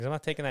I'm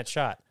not taking that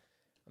shot.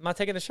 I'm not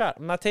taking the shot.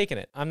 I'm not taking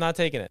it. I'm not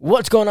taking it.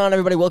 What's going on,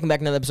 everybody? Welcome back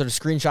to another episode of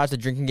Screenshots, the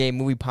Drinking Game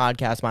Movie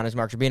Podcast. My name is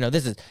Mark Rubino.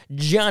 This is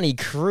Johnny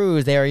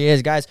Cruz. There he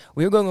is. Guys,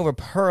 we are going over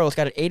Pearl. It's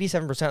got an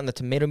 87% on the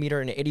tomato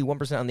meter and an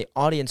 81% on the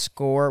audience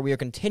score. We are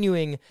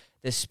continuing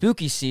the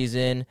spooky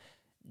season.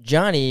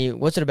 Johnny,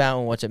 what's it about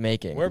and what's it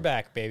making? We're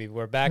back, baby.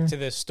 We're back to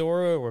this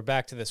story. We're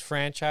back to this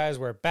franchise.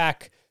 We're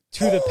back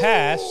to the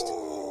past.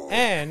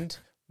 And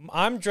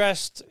I'm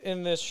dressed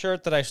in this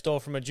shirt that I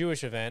stole from a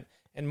Jewish event.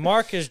 And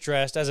Mark is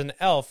dressed as an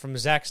elf from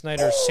Zack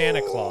Snyder's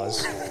Santa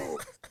Claus.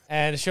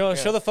 And show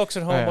the folks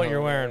at home what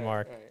you're wearing,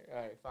 Mark.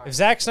 If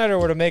Zack Snyder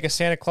were to make a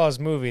Santa Claus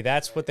movie,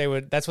 that's what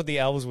the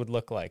elves would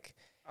look like.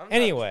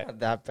 Anyway, not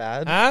that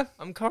bad. huh?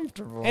 I'm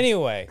comfortable.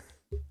 Anyway,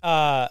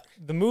 the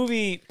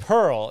movie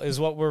Pearl is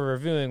what we're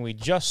reviewing. We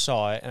just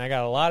saw it, and I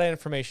got a lot of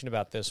information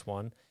about this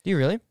one. Do you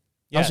really?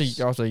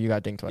 Yes. Also, you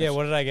got dinged twice. Yeah,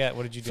 what did I get?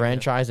 What did you do?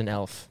 Franchise and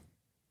elf.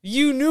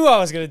 You knew I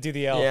was going to do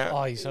the elf. Yeah.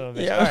 Oh, you son of a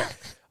bitch. Yeah.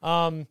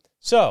 All right.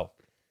 So,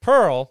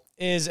 Pearl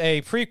is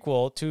a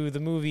prequel to the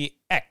movie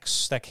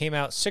X that came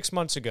out 6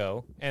 months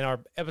ago, and our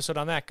episode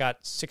on that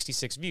got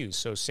 66 views,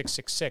 so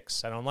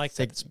 666. I don't like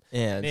that. It's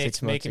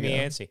 6 months making me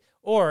ago. antsy.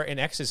 Or in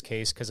X's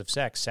case, because of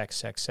sex.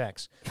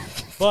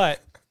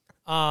 But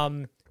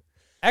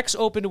X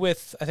opened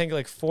with, I think,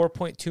 like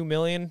 4.2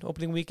 million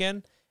opening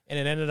weekend, and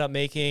it ended up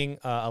making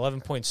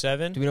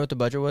 11.7. Do we know what the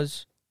budget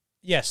was?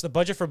 Yes, the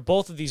budget for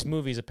both of these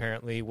movies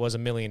apparently was $1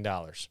 million.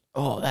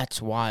 Oh,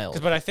 that's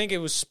wild. But I think it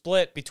was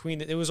split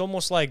between. It was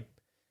almost like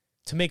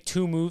to make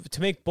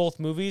both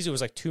movies. It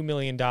was like $2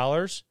 million,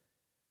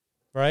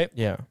 right?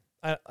 Yeah.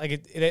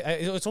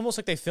 It's almost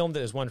like they filmed it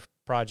as one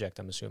project.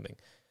 I'm assuming,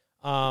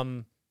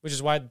 which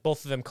is why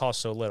both of them cost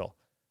so little.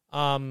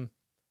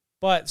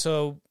 But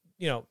so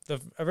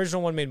the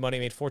original one made money,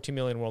 made $14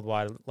 million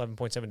worldwide,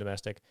 11.7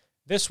 domestic.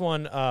 This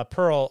one,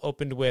 Pearl,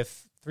 opened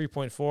with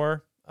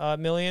 3.4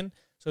 million.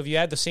 So if you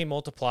add the same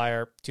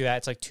multiplier to that,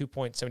 it's like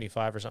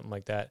 2.75 or something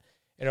like that.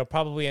 It'll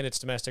probably end its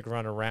domestic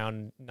run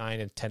around 9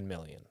 and 10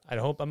 million. I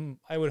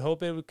would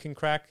hope it can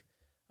crack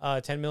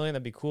 10 million.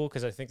 That'd be cool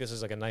because I think this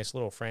is like a nice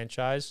little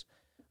franchise.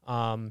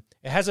 It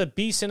has a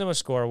B cinema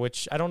score,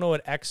 which I don't know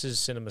what X's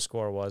cinema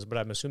score was, but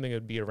I'm assuming it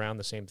would be around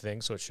the same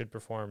thing. So it should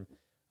perform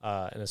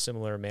in a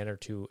similar manner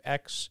to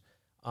X.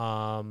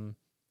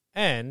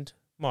 And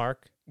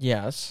Mark.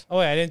 Yes. Oh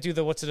wait, I didn't do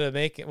the what's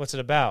it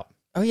about.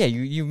 Oh, yeah,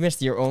 you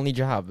missed your only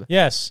job.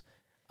 Yes.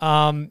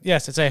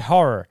 Yes, it's a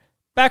horror.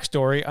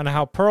 Backstory on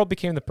how Pearl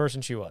became the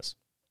person she was.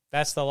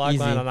 That's the log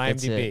line on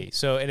IMDb.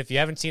 So, and if you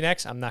haven't seen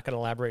X, I'm not going to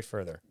elaborate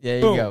further. There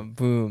you go.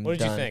 Boom. What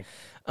did done. you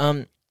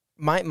think?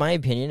 My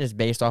opinion is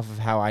based off of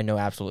how I know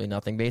absolutely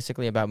nothing,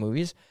 basically, about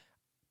movies.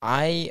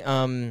 I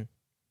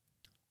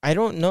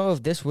don't know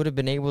if this would have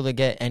been able to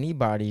get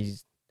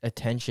anybody's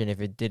attention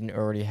if it didn't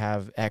already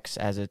have X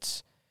as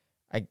its...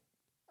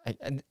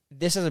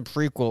 this as a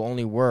prequel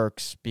only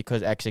works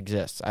because X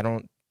exists. I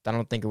don't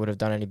think it would have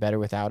done any better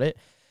without it.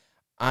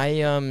 I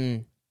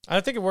don't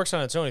think it works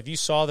on its own. If you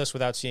saw this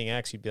without seeing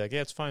X, you'd be like,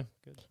 yeah, it's fine.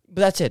 Good.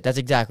 But that's it. That's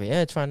exactly.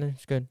 Yeah, it's fine.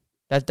 It's good.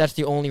 That's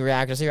the only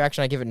reaction. That's the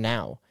reaction I give it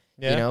now.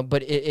 Yeah.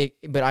 But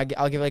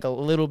I'll give it like a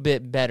little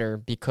bit better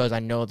because I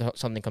know that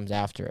something comes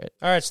after it.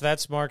 All right, so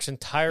that's Mark's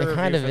entire review. It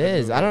kind of for the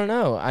is. movie. I don't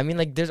know. I mean,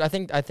 like, I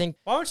think.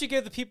 Why don't you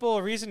give the people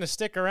a reason to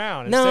stick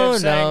around No,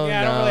 instead of saying, no,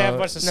 I don't really have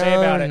much to say no,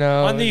 about it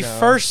no, on the no.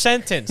 first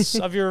sentence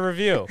of your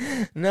review?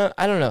 No,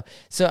 I don't know.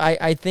 So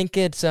I think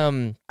it's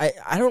I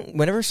don't.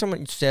 Whenever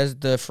someone says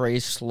the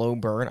phrase "slow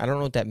burn," I don't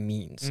know what that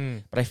means.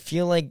 But I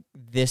feel like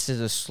this is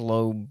a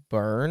slow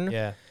burn.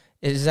 Yeah.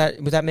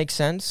 Would that make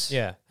sense?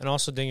 Yeah, and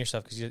also ding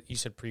yourself because you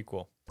said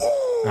prequel.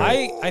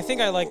 Right. I think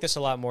I like this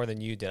a lot more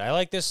than you did. I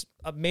like this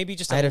maybe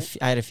just I had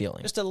a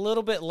feeling. just a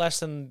little bit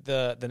less than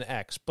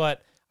X,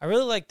 but I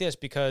really like this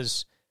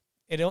because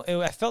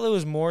I felt it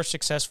was more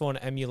successful in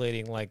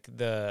emulating like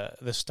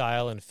the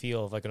style and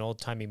feel of like an old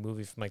timey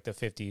movie from like the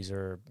 50s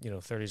or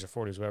 30s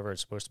or 40s, whatever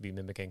it's supposed to be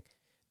mimicking,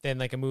 than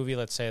like a movie,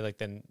 let's say like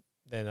than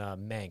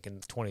Mank in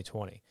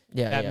 2020.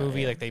 That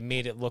movie like they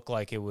made it look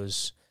like it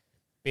was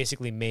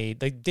basically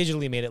made like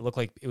digitally made it look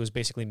like it was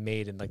basically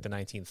made in like the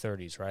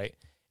 1930s, right?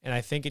 And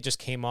I think it just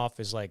came off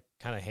as like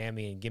kind of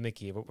hammy and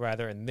gimmicky, but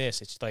rather in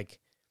this, it's like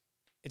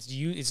it's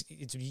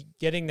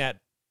getting that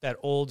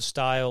old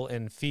style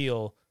and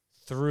feel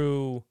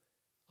through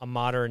a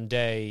modern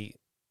day,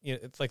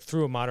 it's like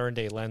through a modern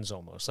day lens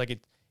almost. Like it,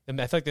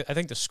 I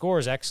think the score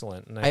is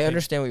excellent. And I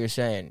understand what you're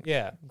saying.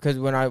 Yeah, because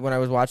when I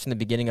was watching the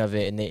beginning of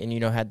it, and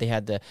they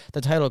had the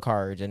title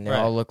cards, and they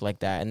all looked like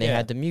that, and they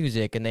had the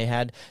music, and they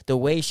had the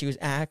way she was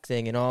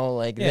acting, and all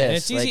like this. And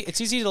it's easy.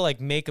 It's easy to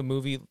like make a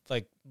movie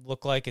like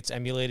look like it's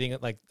emulating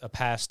like a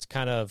past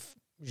kind of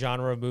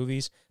genre of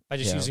movies by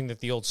just using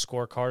the old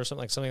scorecard or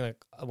something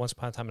like Once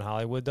Upon a Time in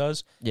Hollywood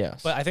does.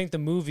 Yes, but I think the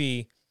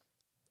movie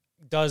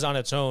does on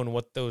its own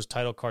what those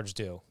title cards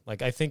do.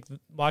 Like, I think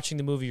watching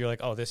the movie, you're like,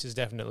 oh, this is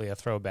definitely a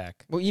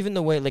throwback. Well, even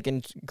the way, like,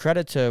 in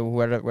credit to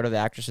whatever the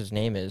actress's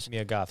name is.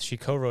 Mia Goth. She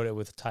co-wrote it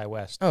with Ty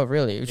West. Oh,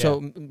 really? Yeah.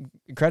 So,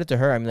 credit to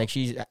her. I mean, like,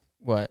 she's,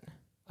 what?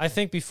 I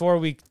think before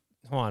we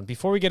hold on.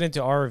 Before we get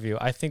into our review,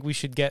 I think we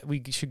should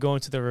go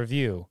into the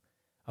review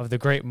of the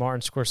great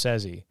Martin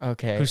Scorsese,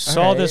 Okay. who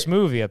saw this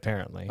movie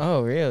apparently.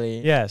 Oh,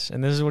 really? Yes,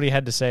 and this is what he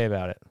had to say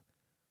about it.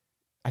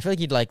 I feel like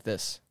you'd like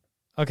this.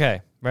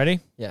 Okay, ready?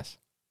 Yes.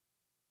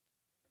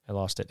 I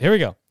lost it. Here we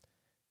go.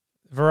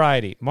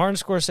 Variety. Martin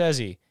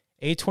Scorsese,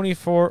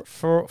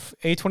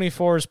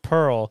 A24's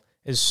Pearl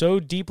is so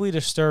deeply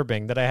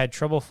disturbing that I had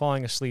trouble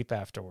falling asleep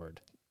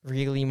afterward.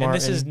 Really, Martin?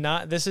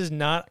 And this is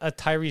not a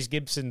Tyrese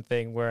Gibson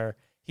thing where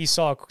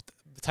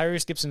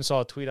Tyrese Gibson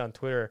saw a tweet on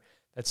Twitter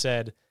that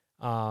said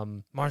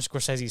Martin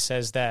Scorsese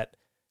says that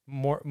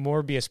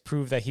Morbius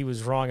proved that he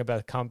was wrong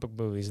about comic book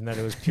movies and that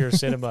it was pure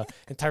cinema.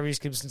 And Tyrese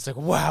Gibson's like,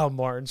 wow,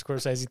 Martin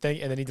Scorsese,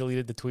 and then he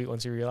deleted the tweet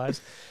once he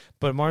realized.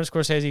 But Martin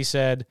Scorsese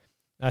said,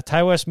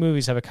 Ty West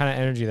movies have a kind of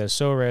energy that's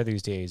so rare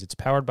these days. It's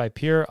powered by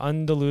pure,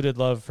 undiluted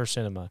love for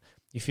cinema.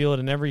 You feel it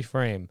in every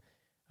frame.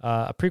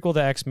 A prequel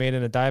to X made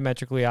in a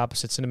diametrically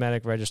opposite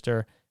cinematic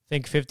register.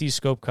 Think 50s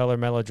scope color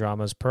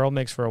melodramas. Pearl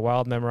makes for a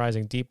wild,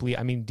 memorizing,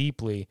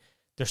 deeply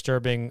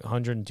disturbing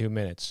 102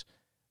 minutes.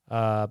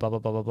 Blah, blah, blah,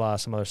 blah, blah,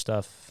 some other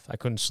stuff. I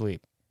couldn't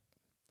sleep.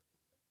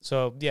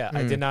 So, yeah,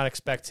 I did not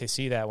expect to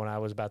see that when I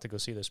was about to go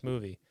see this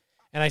movie.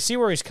 And I see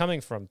where he's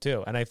coming from,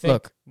 too. And I think...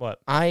 Look, what?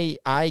 I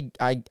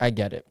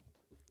get it.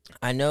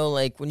 I know,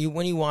 like, when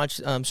you watch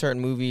certain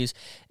movies,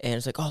 and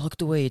it's like, oh, look at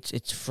the way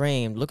it's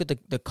framed. Look at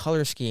the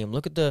color scheme.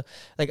 Look at the...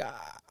 Like,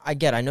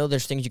 I know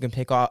there's things you can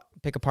pick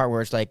apart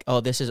where it's like, oh,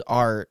 this is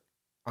art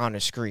on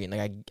a screen.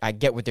 Like, I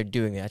get what they're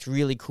doing. That's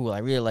really cool. I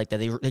really like that.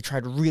 They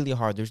tried really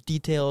hard. There's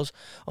details.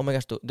 Oh my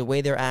gosh, the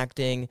way they're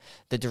acting,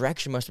 the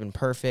direction must have been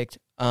perfect.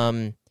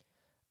 I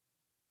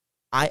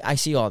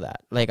see all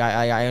that. Like,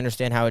 I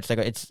understand how it's like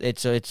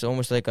it's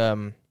almost like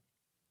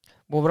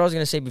well, what I was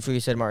gonna say before you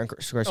said Martin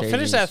Scorsese.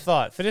 Finish that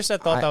thought.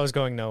 That was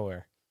going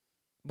nowhere.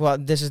 Well,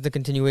 this is the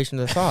continuation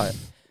of the thought.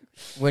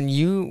 When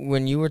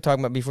you were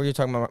talking about before you were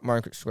talking about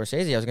Martin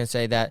Scorsese, I was gonna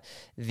say that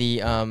the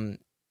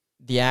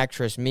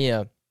actress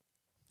Mia,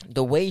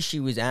 the way she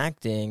was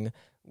acting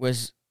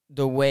was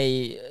the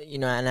way,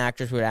 an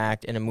actress would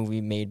act in a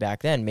movie made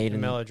back then, made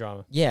in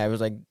melodrama. Yeah, it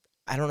was like,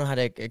 I don't know how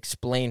to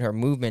explain her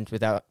movements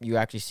without you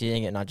actually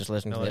seeing it, not just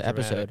listening to the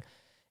episode.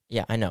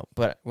 Yeah, I know,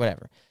 but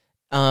whatever.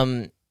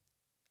 I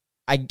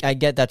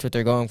get that's what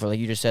they're going for. Like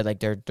you just said, like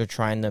they're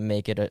trying to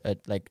make it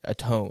a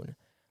tone.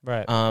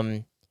 Right.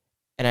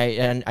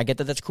 And I get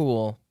that that's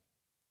cool.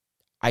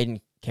 I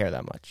didn't care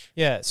that much.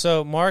 Yeah.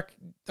 So Mark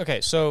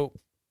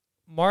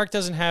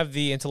doesn't have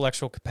the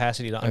intellectual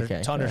capacity to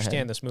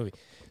understand this movie.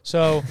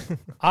 So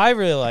I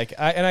really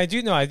I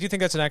do think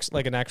that's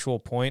an actual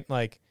point.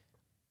 Like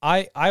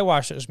I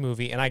watched this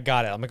movie and I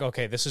got it. I'm like,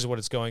 okay, this is what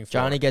it's going for.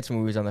 Johnny gets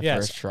movies on the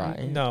first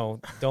try. No,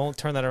 don't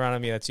turn that around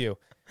on me. That's you.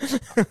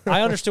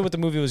 I understood what the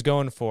movie was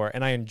going for,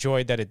 and I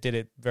enjoyed that it did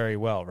it very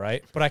well,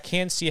 right? But I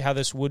can see how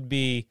this would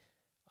be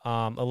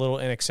a little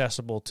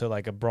inaccessible to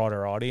like a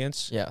broader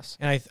audience. Yes.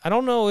 And I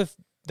don't know if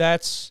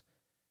that's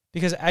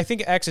because I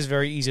think X is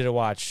very easy to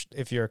watch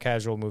if you're a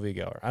casual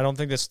moviegoer. I don't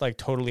think that's like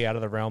totally out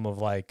of the realm of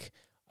like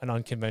an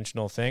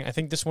unconventional thing. I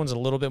think this one's a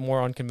little bit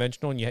more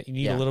unconventional, and you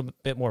need a little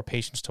bit more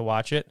patience to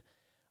watch it.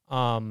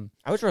 I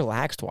was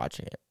relaxed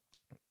watching it.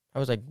 I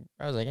was like,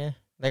 eh.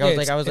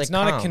 It's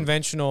not a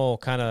conventional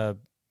kind of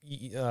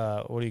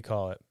what do you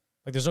call it?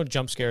 Like there's no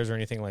jump scares or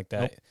anything like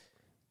that. Nope.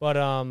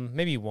 But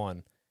maybe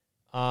one.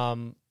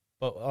 But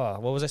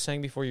what was I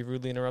saying before you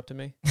rudely interrupted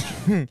me?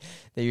 That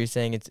you're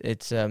saying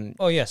it's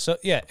Oh yeah, so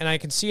yeah, and I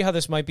can see how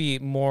this might be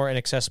more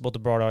inaccessible to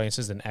broad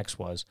audiences than X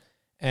was,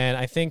 and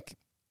I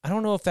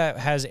don't know if that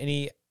has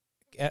any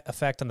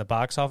effect on the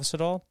box office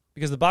at all,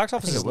 because the box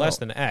office is less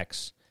than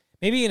X.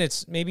 Maybe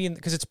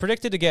because it's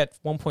predicted to get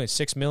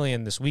 1.6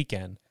 million this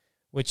weekend,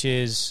 which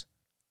is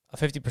a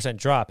 50%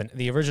 drop, and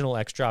the original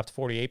X dropped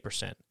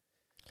 48%.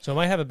 So it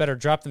might have a better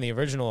drop than the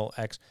original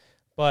X,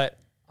 but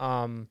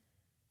I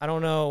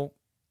don't know.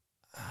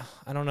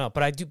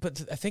 But I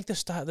think the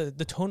style,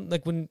 the tone,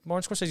 like when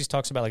Martin Scorsese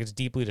talks about like it's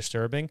deeply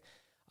disturbing,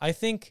 I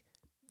think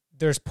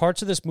there's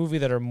parts of this movie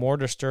that are more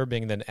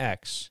disturbing than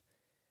X,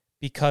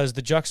 because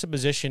the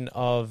juxtaposition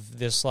of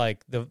this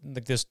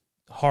this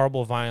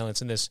horrible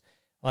violence and this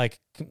like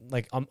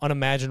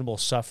unimaginable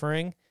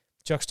suffering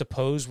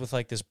juxtaposed with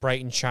like this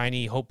bright and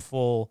shiny,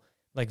 hopeful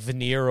like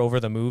veneer over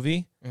the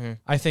movie,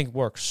 I think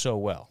works so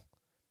well.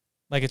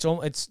 Like it's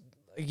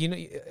you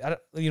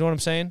know what I'm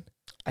saying?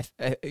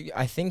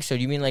 I think so.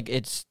 Do you mean like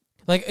it's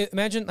like,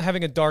 imagine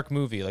having a dark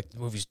movie, like the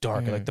movie's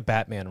dark, like the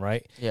Batman,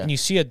 right? Yeah. And you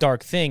see a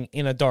dark thing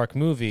in a dark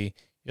movie,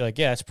 you're like,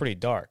 yeah, it's pretty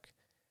dark.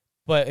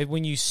 But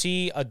when you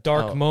see a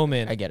dark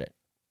moment, I get it.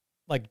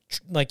 Like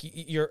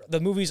the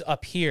movie's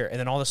up here, and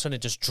then all of a sudden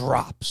it just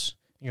drops.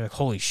 And you're like,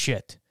 holy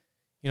shit.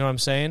 You know what I'm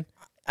saying?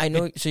 I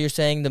know. So you're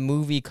saying the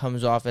movie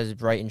comes off as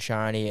bright and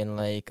shiny and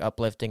like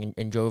uplifting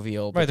and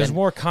jovial. Right. There's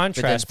more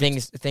contrast. But then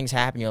things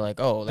happen. You're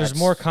like, oh, that's there's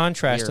more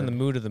contrast weird. In the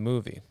mood of the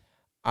movie.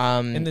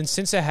 And then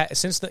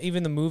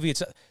even the movie,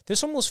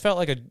 this almost felt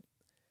like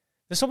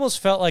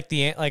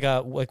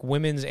like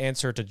women's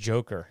answer to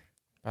Joker.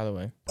 By the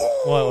way,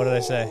 what did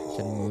I say? It's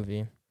a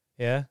movie.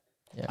 Yeah.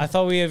 Yeah. I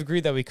thought we had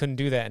agreed that we couldn't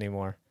do that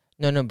anymore.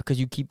 No, because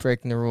you keep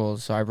breaking the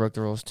rules, so I broke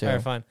the rules too. All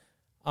right, fine.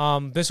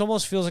 This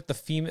almost feels like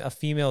a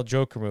female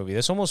Joker movie.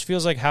 This almost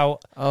feels like how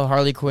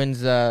Harley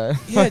Quinn's yeah,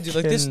 dude.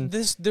 Like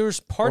this. There's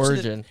parts of it,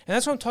 origin. and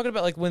that's what I'm talking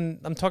about. Like when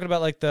I'm talking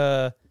about like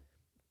the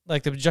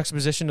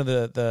juxtaposition of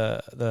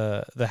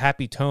the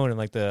happy tone and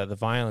like the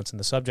violence and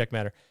the subject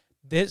matter.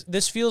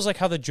 This feels like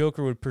how the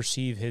Joker would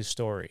perceive his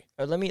story.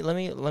 Let me. You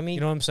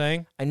know what I'm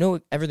saying? I know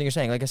everything you're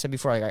saying. Like I said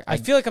before, like I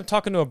feel like I'm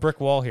talking to a brick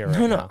wall here.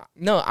 Right now.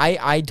 No.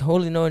 I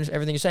totally know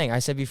everything you're saying. I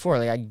said before,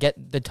 like I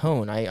get the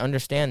tone. I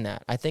understand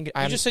that. I think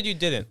You just said you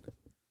didn't.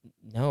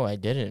 No, I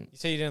didn't. You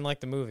said you didn't like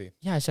the movie.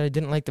 Yeah, I said I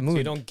didn't like the So movie.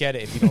 you don't get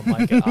it if you don't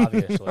like it,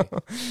 obviously.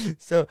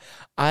 So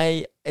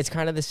it's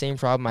kind of the same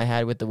problem I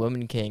had with The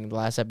Woman King, the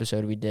last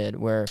episode we did,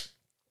 where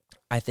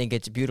I think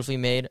it's beautifully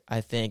made.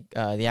 I think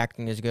the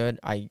acting is good.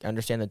 I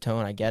understand the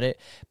tone. I get it.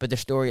 But the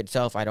story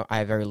itself, I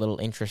have very little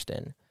interest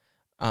in.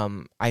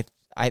 I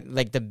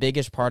like the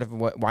biggest part of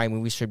why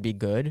movies should be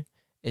good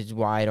is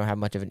why I don't have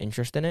much of an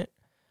interest in it.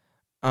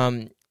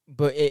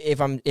 But if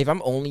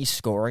I'm only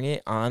scoring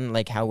it on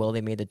like how well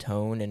they made the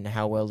tone and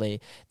how well they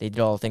did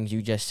all the things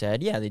you just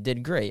said, yeah, they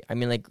did great. I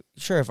mean, like,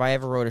 sure, if I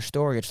ever wrote a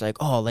story, it's like,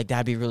 oh, like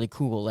that'd be really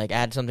cool. Like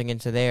add something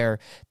into there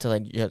to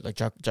like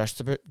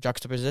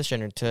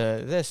juxtaposition or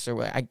to this or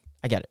what.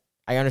 I get it.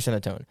 I understand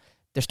the tone.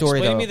 The story,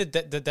 Explain though.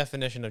 me the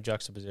definition of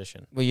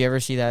juxtaposition. Will you ever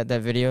see that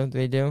video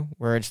they do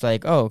where it's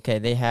like, oh, okay,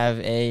 they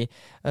have a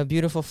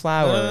beautiful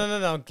flower.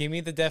 No. Give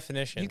me the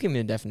definition. You give me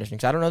the definition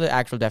because I don't know the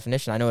actual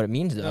definition. I know what it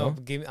means though.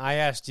 No, I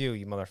asked you,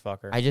 you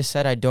motherfucker. I just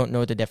said I don't know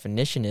what the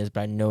definition is,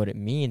 but I know what it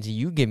means.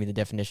 You give me the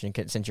definition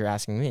since you're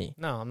asking me.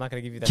 No, I'm not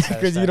going to give you that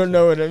Because you don't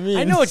know what it means.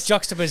 I know what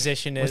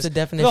juxtaposition is. What's the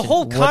definition? The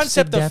whole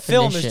concept of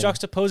film is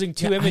definition? juxtaposing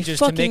two Yeah,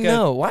 images I to make fucking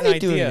know. Why an are you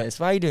doing idea. this?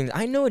 Why are you doing this?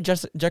 I know what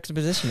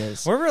juxtaposition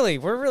is. We're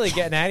really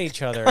getting at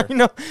each other I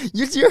know.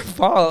 It's your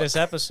fault. this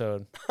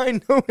episode. I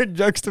know what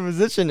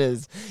juxtaposition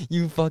is.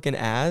 You fucking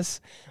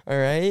ass. All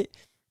right.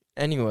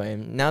 Anyway,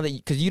 now that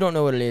because you don't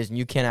know what it is and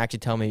you can't actually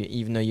tell me,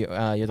 even though you're the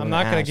I'm one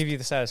not that going to asked. give you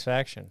the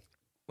satisfaction.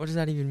 What does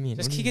that even mean?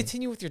 Just What do you mean?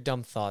 continue with your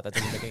dumb thought. That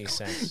doesn't make any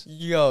sense.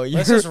 Yo,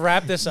 Let's just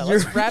wrap this up.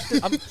 Let's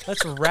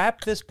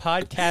wrap this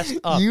podcast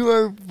up. You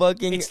are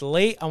fucking. It's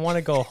late. I want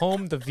to go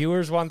home. The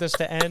viewers want this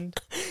to end.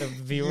 The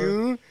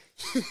viewer.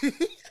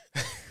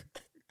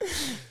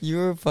 You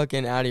were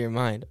fucking out of your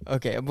mind.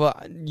 Okay, well,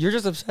 you're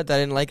just upset that I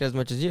didn't like it as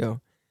much as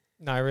you.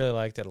 No, I really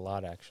liked it a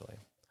lot, actually.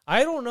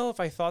 I don't know if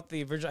I thought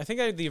the original... I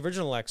think the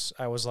original X,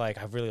 I was like,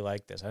 I really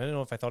liked this. I didn't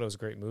know if I thought it was a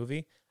great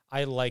movie.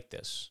 I liked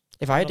this.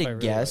 If I had to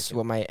really guess liked it.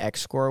 what my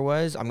X score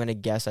was, I'm going to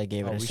guess I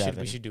gave it a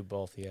 7. We should do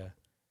both, yeah.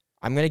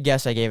 I'm going to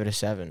guess I gave it a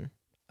 7.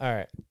 All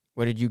right.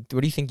 What do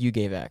you think you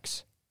gave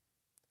X?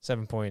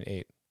 7.8.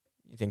 You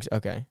think so?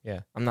 Okay. Yeah.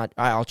 I'm not...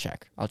 I'll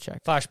check.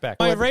 Flashback.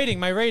 My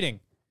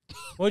rating.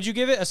 What'd you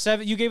give it? A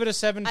 7? You gave it a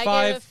 7.5?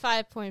 I gave it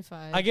 5.5.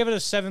 I gave it a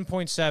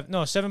 7.7.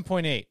 No,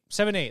 7.8.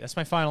 7.8. That's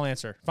my final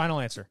answer.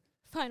 Final answer.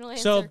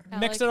 So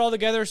mixed it all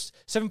together,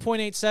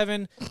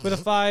 7.87 with a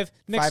 5.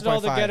 Mixed it all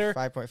together.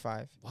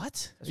 5.5. What?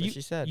 That's what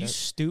she said. You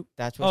stupid.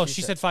 That's what Oh, she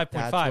she said 5.5.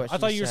 That's I what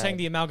thought she you were saying said.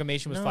 the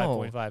amalgamation was No.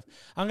 5.5.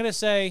 I'm going to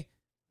say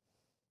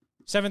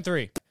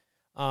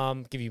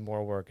 7.3. Give you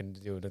more work and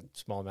do it a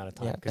small amount of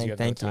time Yeah, because you have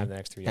no thank time you. the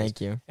next 3 days.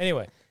 Thank you.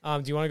 Anyway,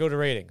 do you want to go to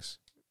ratings?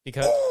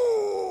 Because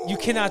you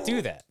cannot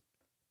do that.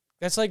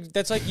 That's like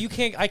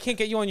I can't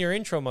get you on your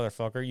intro,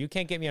 motherfucker. You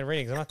can't get me on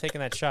ratings. I'm not taking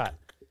that shot.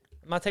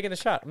 I'm not taking the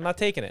shot. I'm not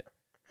taking it.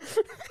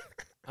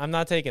 I'm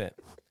not taking it.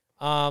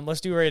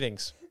 Let's do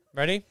ratings.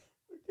 Ready?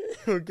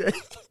 Okay.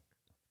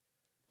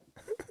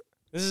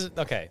 This is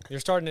okay. You're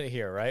starting it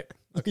here, right?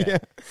 Okay. Yeah.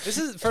 This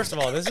is first of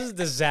all, this is a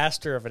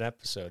disaster of an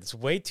episode. It's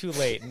way too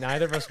late.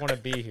 Neither of us want to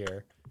be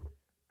here.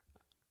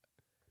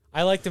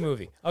 I like the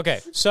movie. Okay,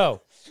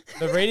 so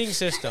the rating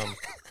system,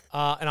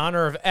 in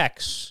honor of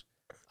X,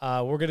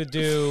 we're gonna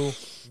do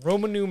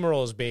Roman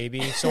numerals,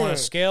 baby. So on a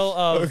scale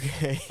of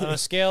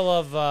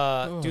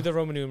do the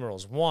Roman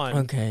numerals 1.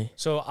 Okay.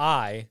 So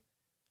I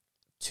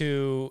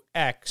to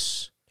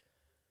X,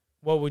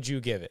 what would you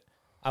give it?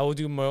 I will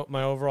do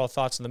my overall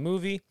thoughts on the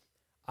movie.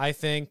 I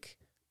think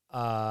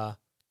I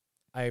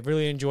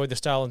really enjoyed the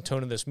style and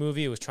tone of this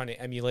movie. It was trying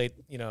to emulate,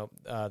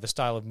 the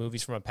style of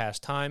movies from a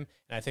past time,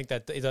 and I think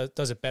that it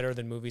does it better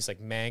than movies like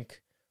Mank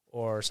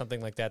or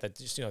something like that. That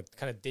just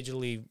kind of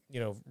digitally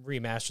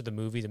remastered the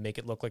movie to make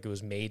it look like it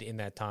was made in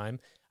that time.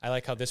 I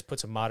like how this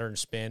puts a modern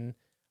spin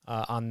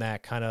on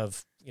that kind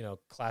of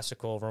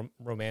classical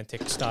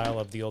romantic style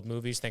of the old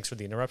movies. Thanks for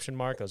the interruption,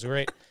 Mark. That was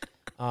great.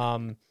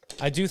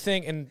 I do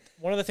think, and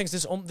one of the things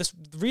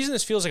the reason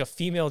this feels like a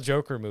female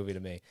Joker movie to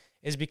me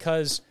is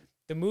because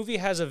the movie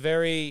has a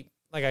very,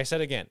 like I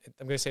said again,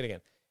 I'm going to say it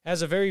again,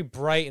 has a very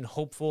bright and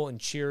hopeful and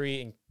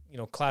cheery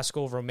and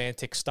classical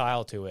romantic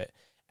style to it,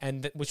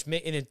 and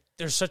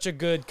there's such a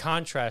good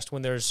contrast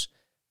when there's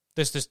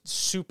this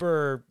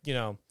super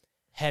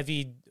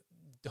heavy,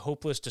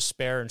 hopeless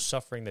despair and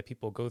suffering that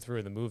people go through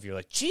in the movie. You're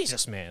like,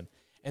 Jesus, man.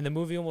 And the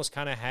movie almost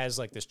kind of has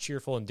like this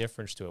cheerful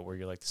indifference to it where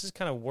you're like, this is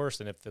kind of worse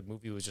than if the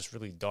movie was just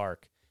really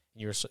dark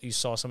and you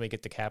saw somebody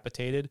get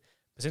decapitated.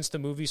 But since the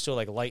movie's so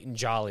like light and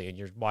jolly, and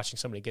you're watching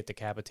somebody get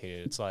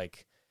decapitated, it's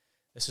like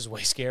this is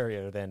way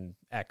scarier than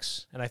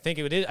X. And I think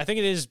it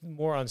is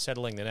more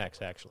unsettling than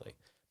X actually.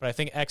 But I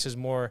think X is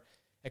more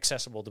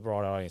accessible to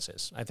broad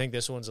audiences. I think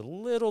this one's a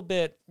little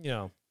bit,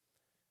 I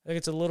think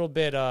it's a little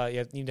bit.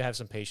 You need to have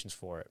some patience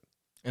for it.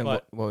 And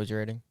but, what was your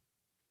rating?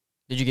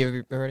 Did you give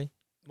it already?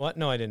 What?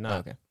 No, I did not. Oh,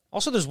 okay.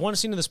 Also, there's one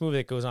scene in this movie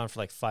that goes on for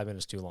like 5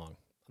 minutes too long.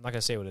 I'm not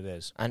gonna say what it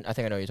is. I think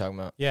I know what you're talking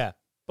about. Yeah,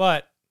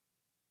 but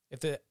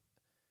if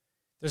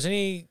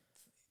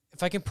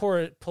I can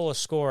pull a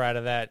score out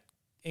of that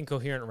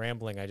incoherent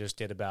rambling I just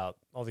did about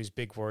all these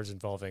big words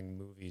involving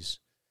movies,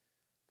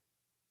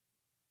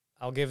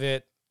 I'll give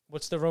it.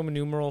 What's the Roman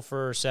numeral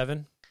for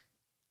 7?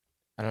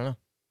 I don't know.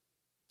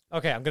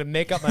 Okay, I'm gonna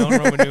make up my own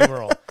Roman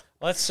numeral.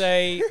 Let's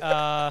say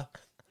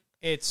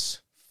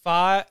it's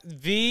 5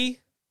 V.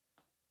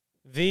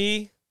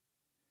 You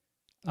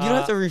don't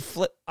have to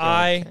reflect.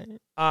 I.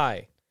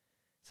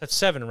 So that's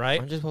 7, right?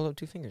 I'll just hold up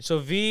 2 fingers. So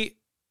V.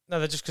 No,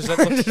 that's just because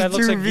that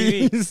looks like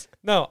VV. V's.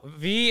 No,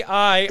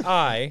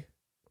 VII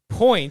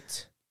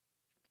point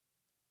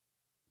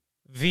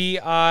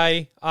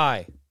VII.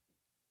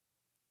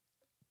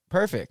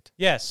 Perfect.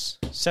 Yes,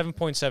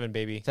 7.7,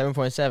 baby.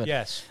 7.7.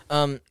 Yes.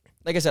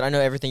 Like I said, I know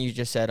everything you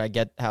just said. I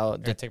get how I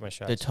gotta take my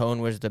shots. the tone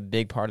was the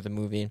big part of the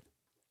movie,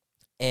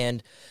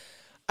 and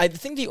I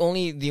think the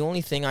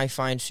only thing I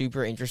find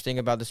super interesting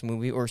about this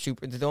movie,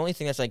 the only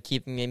thing that's like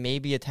keeping me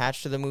maybe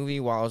attached to the movie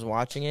while I was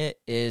watching it,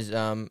 is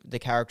the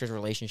character's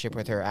relationship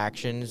with her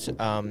actions,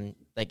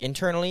 like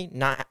internally,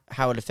 not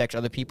how it affects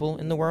other people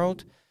in the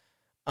world.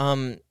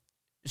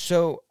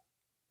 So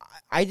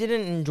I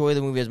didn't enjoy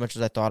the movie as much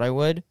as I thought I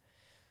would.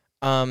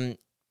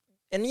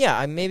 And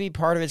yeah, maybe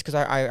part of it's because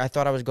I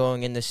thought I was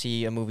going in to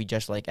see a movie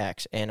just like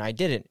X, and I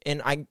didn't.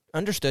 And I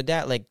understood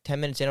that, like, 10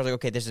 minutes in, I was like,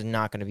 okay, this is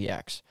not going to be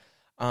X.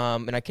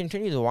 And I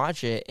continued to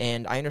watch it,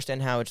 and I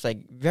understand how it's,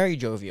 like, very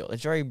jovial.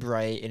 It's very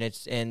bright,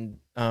 and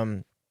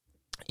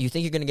you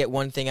think you're going to get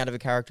one thing out of a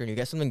character, and you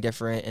get something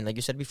different. And like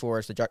you said before,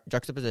 it's the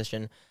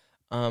juxtaposition.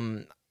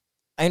 I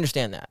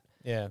understand that.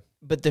 Yeah.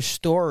 But the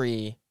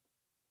story,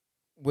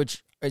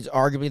 which is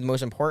arguably the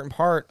most important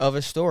part of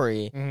a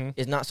story,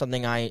 is not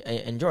something I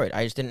enjoyed.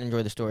 I just didn't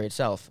enjoy the story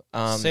itself.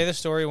 Say the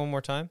story one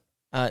more time.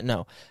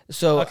 No.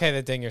 So okay,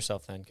 then ding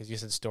yourself then, because you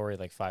said story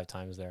like 5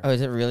 times there. Oh,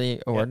 is it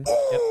really a word?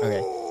 Yep. Okay.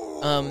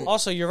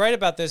 Also, you're right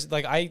about this.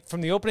 Like,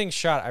 from the opening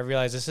shot, I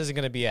realized this isn't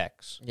going to be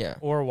X. Yeah.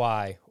 Or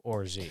Y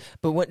or Z.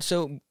 But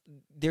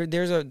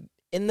there's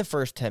in the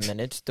first 10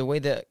 minutes, the way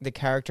the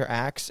character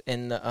acts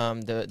and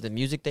the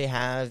music they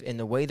have and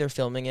the way they're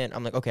filming it,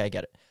 I'm like, okay, I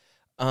get it.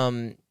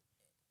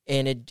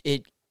 And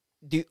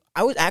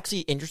I was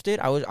actually interested.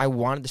 I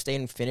wanted to stay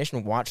and finish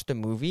and watch the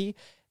movie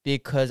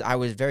because I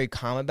was very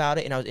calm about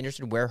it, and I was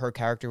interested where her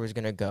character was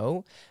going to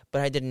go,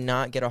 but I did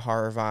not get a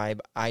horror vibe.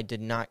 I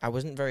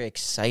wasn't very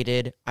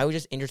excited. I was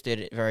just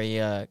interested, very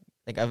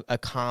like a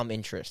calm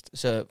interest.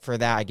 So for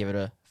that, I give it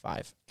a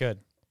 5. Good.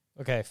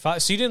 Okay,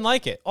 5. So you didn't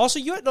like it. Also,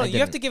 you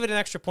have to give it an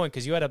extra point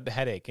because you had a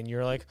headache, and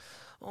you're like,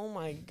 oh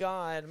my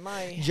God,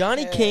 my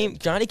Johnny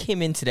head.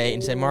 came in today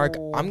and said, Mark,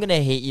 I'm going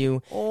to hate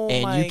you,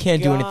 and my you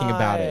can't do anything God.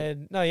 about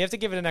it. No, you have to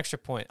give it an extra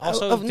point.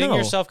 Also, ding no.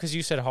 yourself because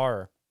you said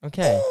horror.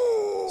 Okay.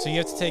 So you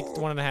have to take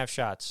 1.5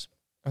 shots.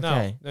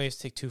 Okay. No, you have to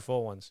take 2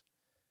 full ones.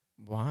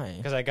 Why?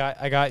 Because I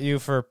got you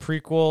for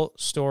prequel,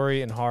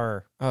 story, and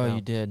horror. Oh, No.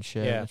 you did.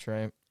 Shit, Yeah. that's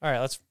right. All right,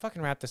 let's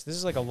fucking wrap this. This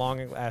is like a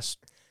long ass.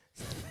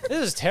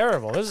 This is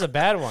terrible. This is a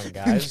bad one,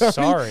 guys.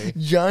 Sorry.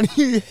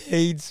 Johnny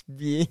hates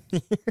being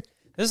here.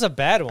 This is a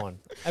bad one.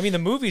 I mean, the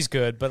movie's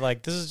good, but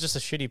like, this is just a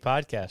shitty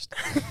podcast.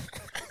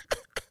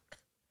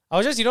 I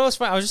was just, what's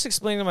funny? I was just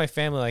explaining to my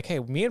family, like, hey,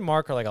 me and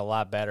Mark are like a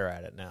lot better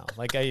at it now.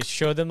 Like, I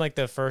showed them like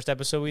the first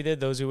episode we did,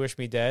 Those Who Wish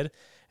Me Dead,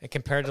 and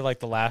compared to like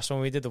the last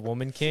one we did, The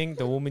Woman King,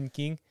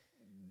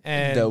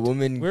 and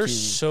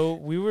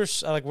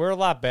we're a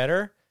lot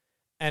better.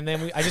 And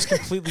then I just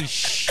completely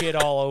shit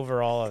all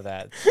over all of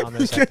that on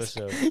this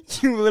episode.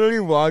 You literally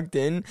walked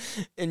in,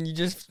 and you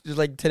just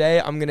like, today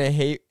I'm gonna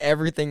hate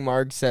everything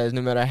Mark says,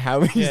 no matter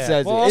how he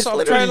says well, it. Also,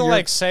 I'm trying to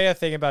like say a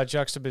thing about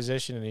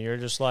juxtaposition, and you're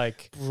just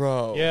like,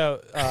 bro, yeah,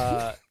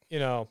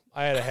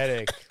 I had a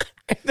headache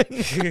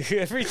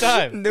every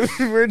time. Those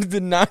words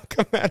did not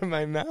come out of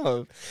my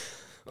mouth.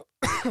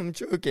 I'm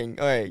joking.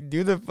 All right,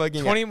 do the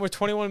fucking. We're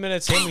 21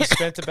 minutes in. We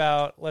spent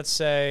about, let's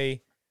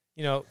say,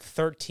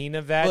 13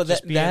 of that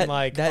just being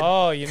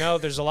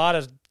there's a lot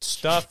of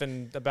stuff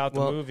about the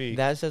movie.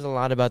 That says a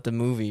lot about the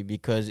movie,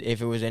 because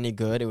if it was any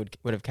good, it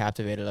would have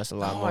captivated us a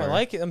lot more. I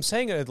like it. I'm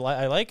saying it.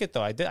 I like it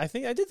though. I did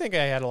think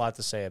I had a lot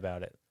to say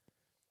about it.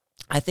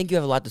 I think you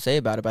have a lot to say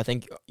about it, but I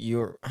think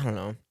I don't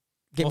know.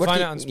 We'll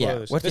find out in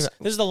spoilers. This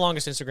is the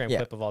longest Instagram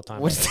clip of all time.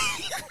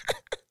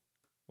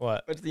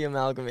 What? What's the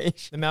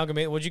amalgamation?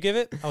 What'd you give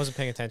it? I wasn't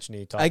paying attention to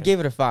you talking. I gave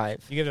it a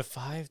 5. You gave it a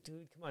 5?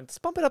 Dude, come on. Let's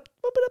bump it up.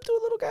 Bump it up to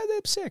a little guy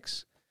that's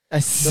 6. A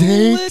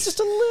 6? Just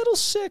a little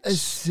 6. A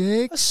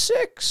 6? A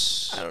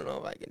 6. I don't know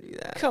if I can do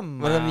that. Come on.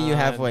 Well, let me meet you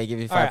halfway. Give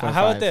you 5.5. All right,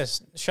 how about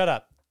this? Shut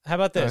up. How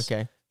about this?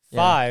 Okay.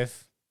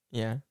 5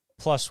 Yeah.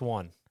 plus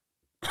 1.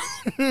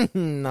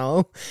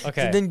 No.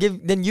 Okay. So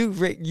then you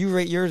rate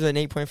yours an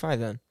 8.5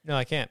 then. No,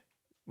 I can't.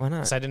 Why not?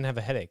 Because I didn't have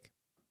a headache.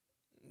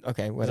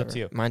 Okay, whatever. to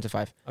you. Mine's a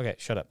 5. Okay,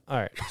 shut up. All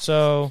right.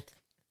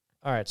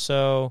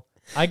 So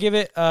I give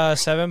it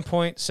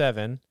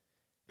 7.7,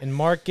 and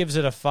Mark gives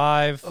it a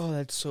 5 Oh,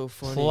 that's so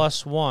funny.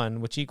 plus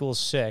 1, which equals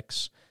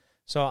 6.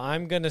 So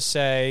I'm gonna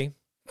say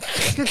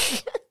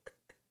the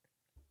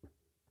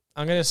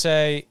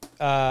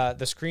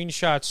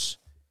screenshots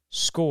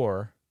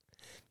score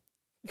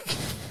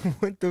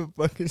What the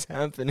fuck is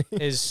happening?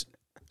 is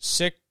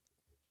 6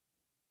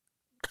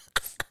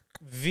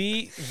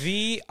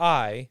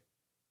 VI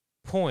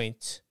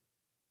point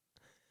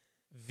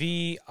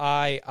VIII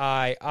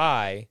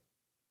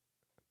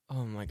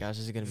Oh my gosh,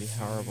 this is gonna be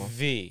horrible.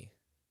 V.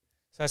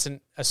 So that's a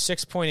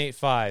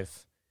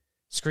 6.85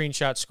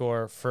 screenshot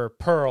score for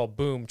Pearl.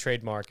 Boom,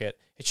 trademark it.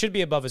 It should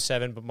be above a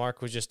 7, but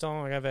Mark was just,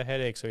 I have a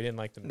headache, so he didn't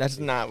like the movie. That's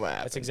not what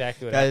happened. That's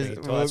exactly what Guys,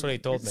 happened. That's what he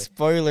told me.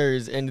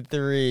 Spoilers in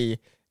 3,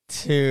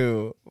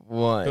 2,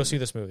 1. Go see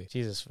this movie.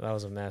 Jesus, that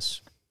was a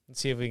mess. Let's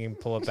see if we can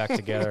pull it back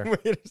together.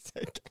 Wait a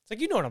second. It's like,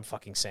 you know what I'm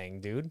fucking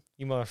saying, dude.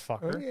 You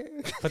motherfucker. Okay.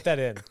 Put that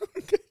in.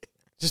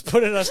 Just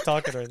put it us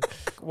talking right now.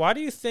 Why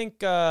do you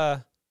think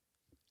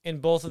in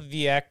both of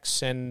the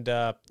X and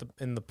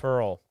in the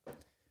Pearl,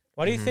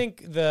 why do you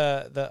think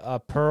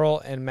the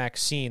Pearl and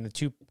Maxine, the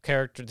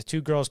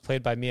two girls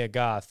played by Mia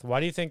Goth, why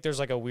do you think there's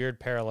like a weird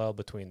parallel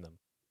between them?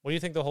 What do you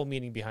think the whole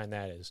meaning behind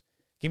that is?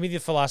 Give me the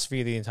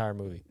philosophy of the entire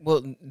movie.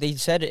 Well, they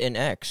said it in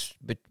X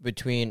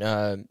between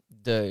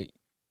the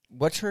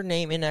what's her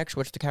name in X?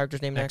 What's the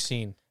character's name in X?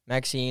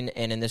 Maxine,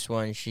 and in this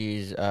one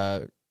she's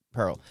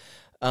Pearl.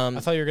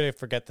 I thought you were gonna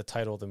forget the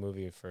title of the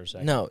movie for a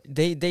second. No,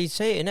 they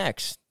say in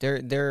X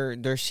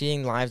they're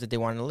seeing lives that they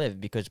want to live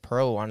because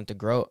Pearl wanted to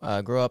grow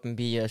up and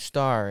be a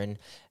star. And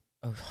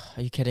are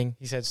you kidding?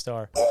 He said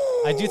star.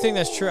 I do think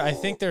that's true. I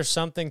think there's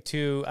something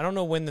to. I don't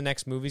know when the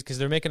next movie's because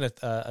they're making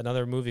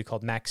another movie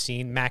called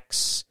Maxine.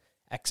 Max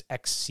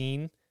XX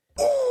scene.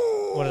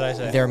 What did I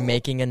say? They're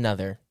making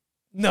another.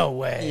 No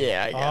way.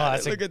 Yeah, I got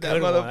that's it. Look a at that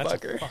good one.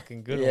 motherfucker. That's a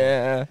fucking good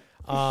Yeah.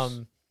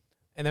 one.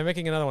 And they're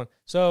making another one.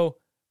 So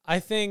I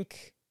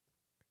think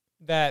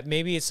that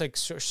maybe it's like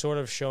sort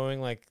of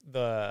showing like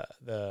the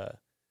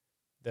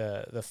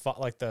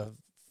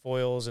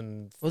foils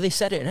and Well, they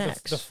said it in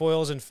X. the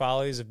foils and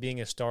follies of being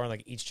a star in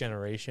like each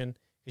generation.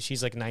 Because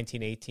she's like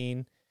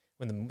 1918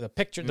 when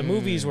the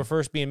movies were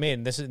first being made,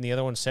 and the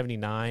other one's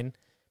 79.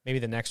 Maybe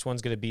the next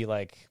one's gonna be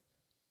like.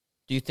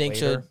 Do you think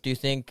later? so? Do you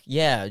think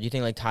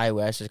like Ty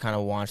West just kind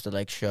of wants to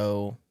like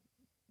show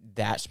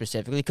that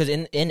specifically? Because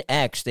in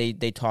X they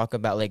talk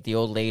about like the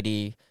old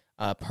lady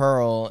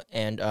Pearl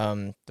and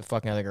the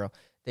fucking other girl.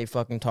 They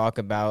fucking talk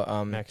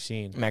about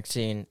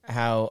Maxine,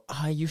 how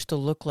I used to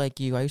look like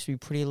you, I used to be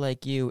pretty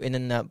like you, and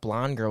then that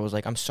blonde girl was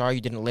like, I'm sorry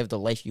you didn't live the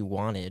life you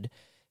wanted.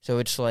 So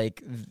it's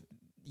like,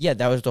 yeah,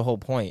 that was the whole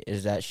point,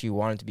 is that she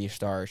wanted to be a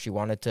star. She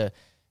wanted to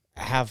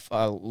have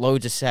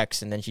loads of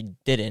sex, and then she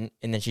didn't,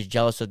 and then she's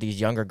jealous of these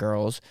younger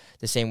girls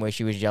the same way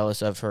she was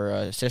jealous of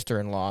her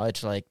sister-in-law.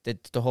 It's like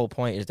the whole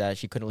point is that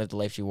she couldn't live the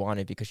life she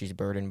wanted because she's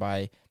burdened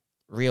by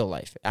real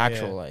life,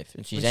 actual life,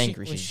 and she's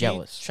angry, she's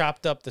jealous. She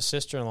chopped up the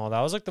sister-in-law.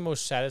 That was like the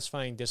most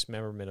satisfying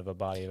dismemberment of a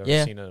body I've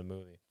ever seen in a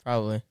movie.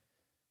 Probably.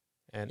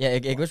 And yeah,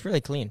 it was really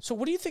clean. So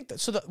what do you think?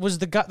 Was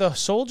the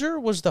soldier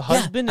was the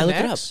husband? I in looked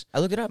X? it up. I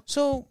looked it up.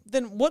 So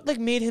then, what like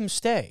made him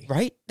stay?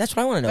 Right? That's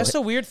what I want to know. That's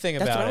the weird thing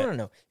about it. That's what I want to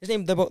know. His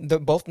name, they're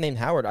both named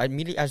Howard. I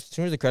immediately, as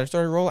soon as the credits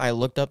started to roll, I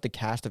looked up the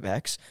cast of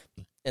X,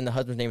 and the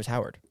husband's name is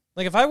Howard.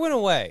 Like if I went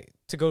away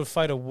to go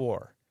fight a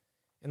war,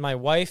 and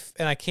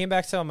I came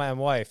back to my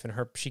wife, and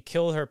she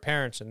killed her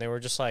parents, and they were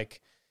just like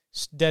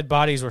dead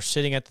bodies were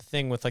sitting at the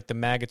thing with like the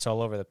maggots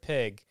all over the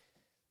pig.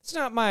 It's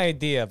not my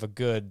idea of a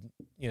good,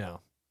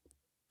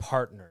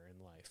 partner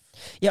in life.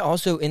 Yeah,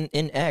 also in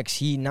X,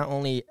 he not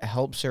only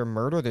helps her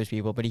murder those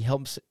people, but he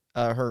helps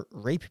her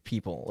rape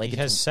people. Like he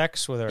has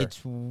sex with her. It's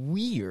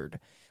weird.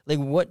 Like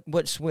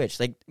what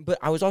switch? Like, but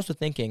I was also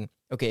thinking,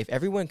 okay, if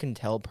everyone can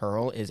tell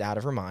Pearl is out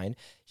of her mind,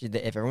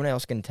 if everyone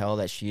else can tell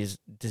that she is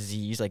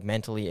diseased, like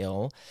mentally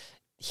ill,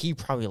 he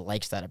probably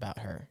likes that about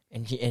her,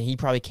 and he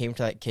probably came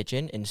to that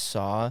kitchen and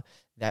saw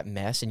that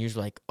mess, and he was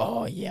like,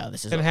 oh yeah,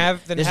 this is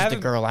the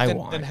girl I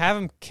want. Then have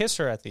him kiss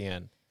her at the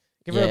end.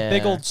 Give her a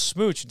big old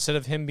smooch instead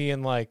of him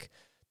being like,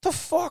 "The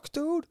fuck,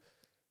 dude."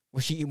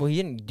 Well, he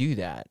didn't do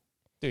that.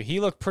 Dude, he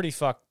looked pretty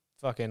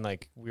fucking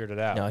like weirded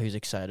out. No, he was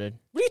excited.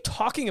 What are you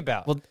talking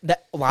about? Well,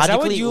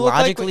 logically,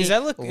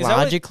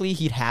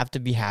 he'd have to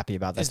be happy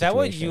about that. Is that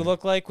what you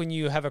look like when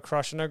you have a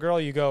crush on a girl?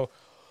 You go,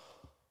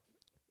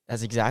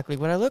 "That's exactly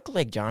what I look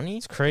like, Johnny."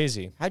 It's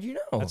crazy. How'd you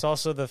know? That's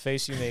also the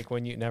face you make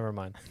when you. Never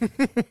mind.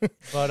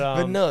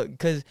 But no,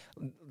 because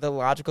the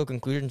logical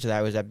conclusion to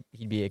that was that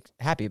he'd be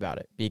happy about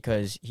it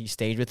because he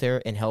stayed with her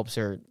and helps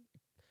her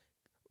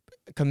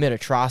commit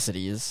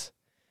atrocities.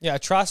 Yeah,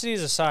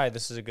 atrocities aside,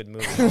 this is a good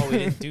movie. Oh, we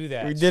didn't do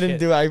that. We didn't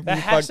do it. That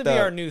has to be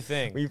our new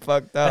thing. We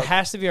fucked up. That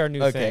has to be our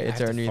new thing. Okay,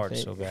 it's our new thing.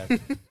 So bad.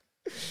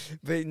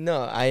 But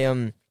no,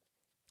 I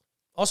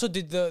Also,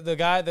 did the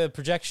guy, the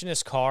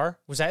projectionist car,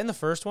 was that in the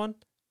first one?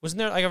 Wasn't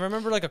there like I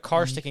remember like a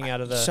car sticking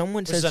out of the?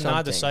 Someone which is said a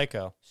nod to something.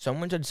 Psycho.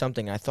 Someone said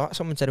something. I thought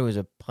someone said it was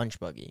a punch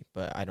buggy,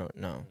 but I don't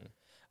know.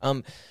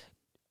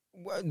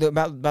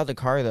 About the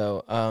car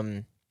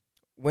though.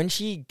 When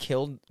she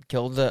killed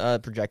the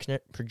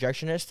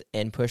projectionist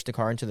and pushed the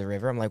car into the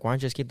river, I'm like, why don't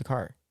you just keep the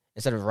car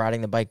instead of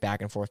riding the bike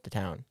back and forth to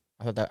town?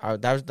 I thought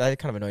that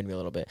kind of annoyed me a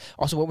little bit.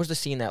 Also, what was the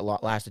scene that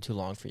lasted too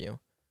long for you?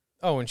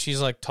 Oh, and she's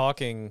like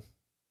talking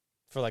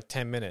for like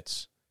 10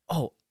 minutes.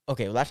 Oh,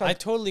 okay. Well, that's I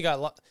totally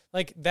got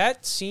like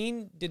that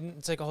scene didn't.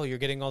 It's like, oh, you're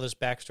getting all this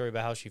backstory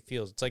about how she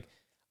feels. It's like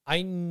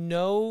I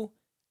know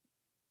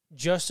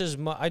just as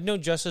much. I know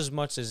just as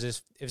much as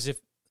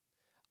if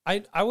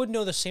I would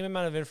know the same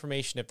amount of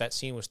information if that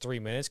scene was 3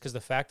 minutes. Because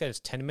the fact that it's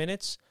 10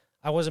 minutes,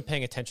 I wasn't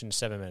paying attention to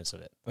 7 minutes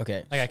of it.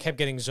 okay. Like I kept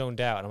getting zoned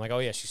out, and I'm like, oh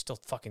yeah, she's still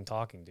fucking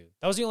talking, dude.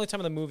 That was the only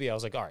time in the movie I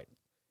was like, all right,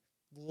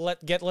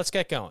 let's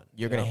get going.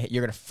 You're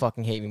gonna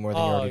fucking hate me more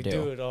than you already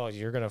do. Dude,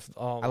 you're gonna.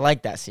 Oh, I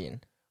like that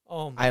scene.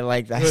 oh my I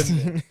like that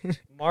goodness. scene.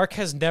 Mark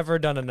has never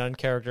done an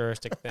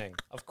uncharacteristic thing.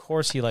 Of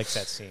course, he likes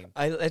that scene.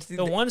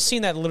 The one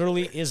scene that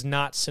literally is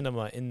not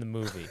cinema in the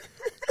movie.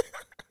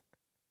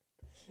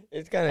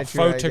 It's kind A of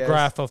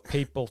photograph of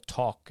people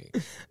talking.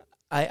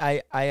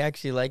 I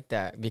actually like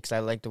that because I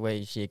like the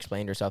way she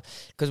explained herself.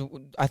 Because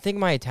I think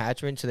my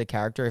attachment to the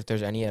character, if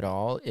there's any at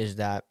all, is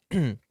that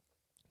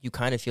you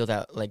kind of feel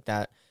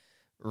that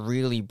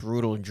really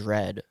brutal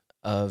dread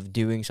of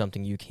doing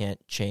something you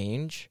can't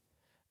change.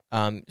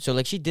 So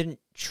like she didn't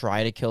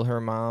try to kill her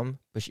mom,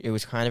 but it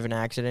was kind of an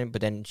accident. But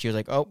then she was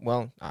like, oh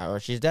well,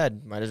 she's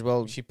dead. Might as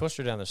well. She pushed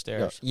her down the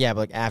stairs. Yeah, but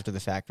like after the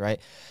fact,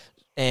 right?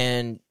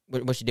 And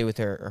what she did with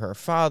her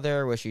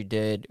father, what she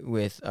did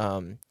with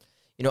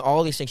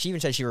all these things. She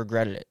even said she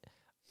regretted it.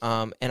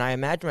 And I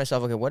imagined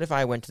myself, okay, what if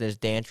I went to this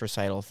dance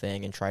recital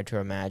thing and tried to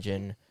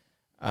imagine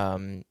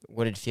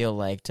what it'd feel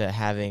like to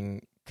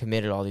having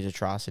committed all these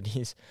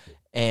atrocities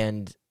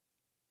and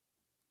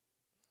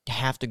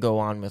have to go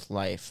on with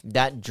life.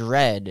 That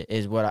dread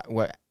is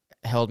what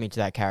held me to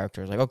that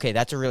character. It's like, okay,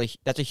 that's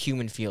a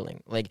human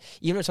feeling. Like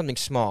even if something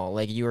small,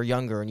 like you were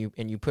younger and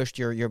you pushed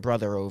your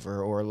brother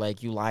over, or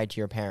like you lied to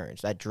your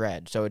parents, that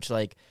dread. So it's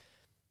like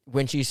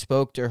when she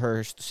spoke to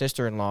her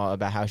sister-in-law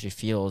about how she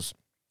feels,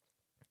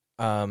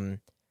 I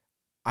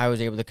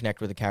was able to connect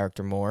with the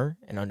character more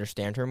and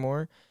understand her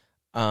more.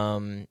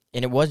 And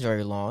it was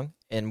very long.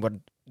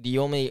 And the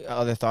only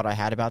other thought I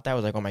had about that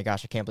was like, oh my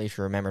gosh, I can't believe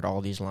she remembered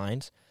all these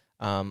lines.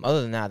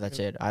 Other than that, that's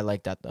it. I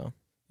like that though.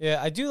 Yeah,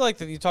 I do like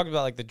that you talked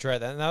about like the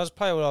dread, and that was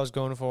probably what I was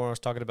going for when I was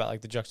talking about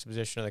like the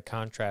juxtaposition or the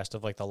contrast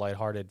of like the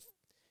lighthearted,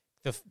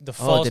 the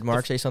false. Oh, did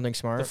Mark say something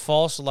smart? The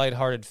false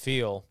lighthearted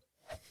feel,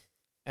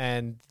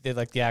 and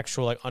the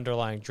actual like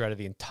underlying dread of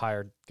the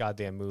entire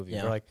goddamn movie.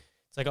 Yeah. Where, like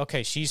it's like,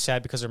 okay, she's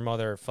sad because her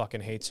mother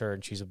fucking hates her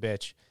and she's a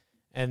bitch,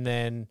 and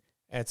then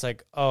it's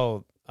like,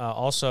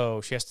 also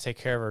she has to take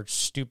care of her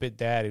stupid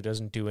dad who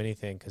doesn't do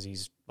anything because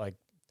he's like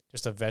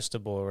just a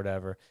vegetable or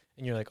whatever,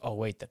 and you're like, oh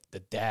wait, the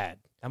dad,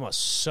 that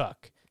must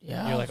suck.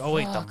 Yeah, and you're like, oh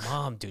wait, the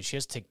mom, dude, she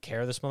has to take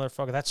care of this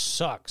motherfucker. That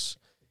sucks,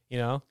 you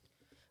know.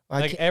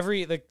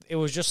 It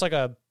was just like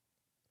a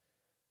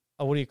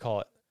what do you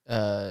call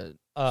it?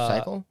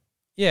 Cycle.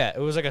 Yeah, it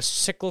was like a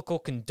cyclical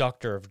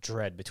conductor of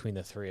dread between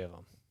the three of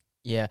them.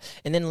 Yeah,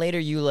 and then later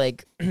you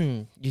like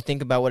you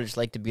think about what it's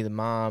like to be the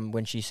mom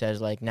when she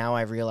says like, now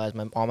I realize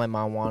all my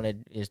mom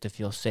wanted is to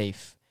feel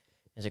safe.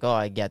 It's like, oh,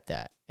 I get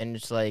that, and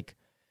it's like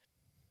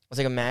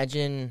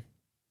imagine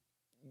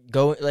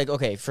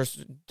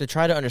first to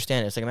try to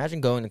understand it, it's like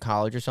imagine going to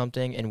college or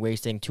something and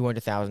wasting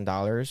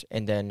 $200,000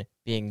 and then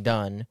being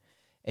done,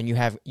 and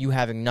you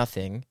having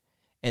nothing,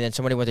 and then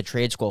somebody went to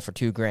trade school for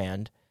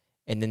 $2,000.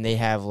 And then they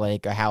have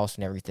like a house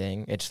and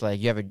everything. It's like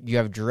you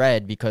have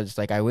dread because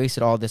like I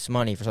wasted all this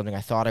money for something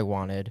I thought I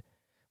wanted,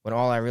 when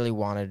all I really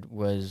wanted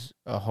was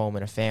a home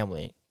and a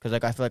family. Because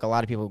like I feel like a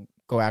lot of people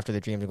go after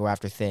their dreams and go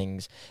after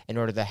things in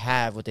order to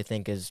have what they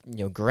think is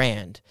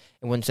grand.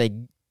 And once they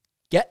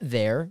get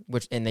there,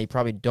 and they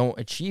probably don't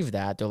achieve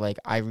that, they're like,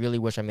 I really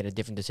wish I made a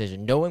different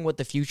decision. Knowing what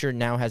the future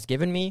now has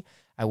given me,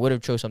 I would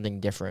have chose something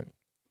different.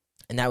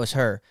 And that was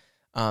her.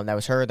 That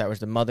was her. That was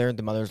the mother.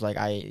 The mother's like,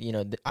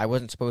 I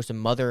wasn't supposed to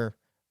mother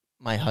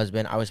my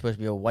husband. I was supposed to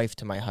be a wife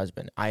to my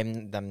husband.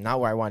 I'm not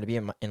where I want to be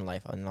in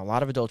life. And a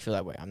lot of adults feel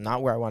that way. I'm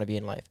not where I want to be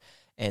in life.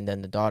 And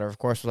then the daughter, of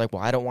course, was like,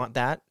 well, I don't want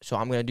that, so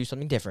I'm going to do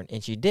something different.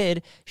 And she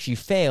did. She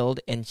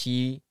failed, and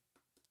she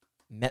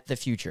met the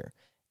future,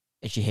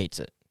 and she hates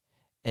it.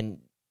 And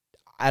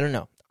I don't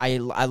know. I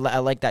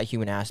like that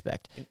human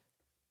aspect.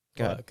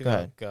 Go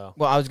ahead. Go.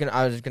 Well, I was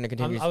gonna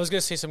continue. I was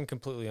gonna say something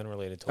completely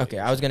unrelated to. Okay,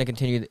 I was gonna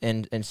continue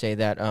and say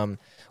that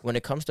when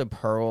it comes to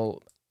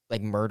Pearl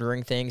like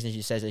murdering things, and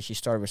she says that she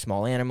started with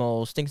small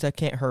animals, things that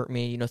can't hurt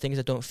me, things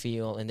that don't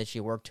feel, and then she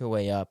worked her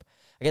way up.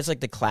 I guess like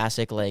the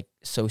classic like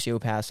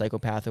sociopath,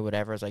 psychopath, or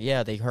whatever. It's like,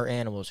 yeah, they hurt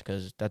animals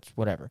because that's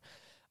whatever.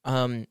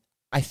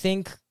 I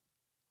think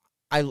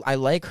I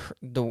like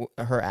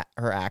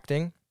her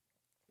acting.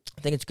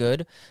 I think it's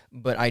good,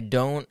 but I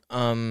don't.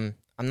 I'm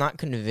not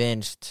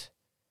convinced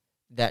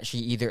that she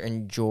either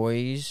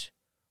enjoys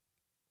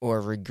or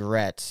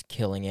regrets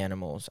killing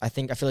animals. I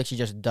feel like she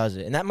just does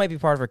it, and that might be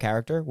part of her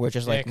character, which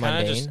is like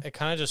mundane. It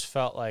kind of just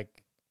felt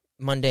like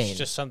mundane. It's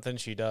just something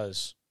she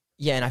does.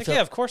 Yeah, and like, I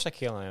feel of course I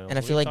kill animals. And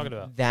I feel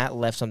like that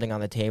left something on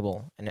the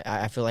table, and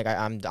I feel like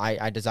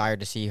I desire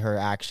to see her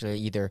actually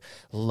either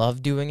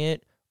love doing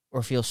it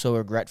or feel so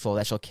regretful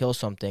that she'll kill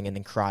something and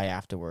then cry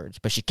afterwards,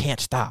 but she can't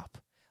stop.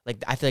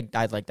 Like I feel like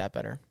I'd like that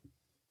better.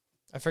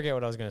 I forget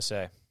what I was gonna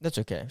say. That's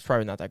okay. It's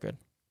probably not that good.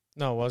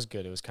 No, it was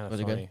good. It was kind of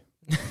funny.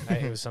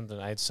 It was something.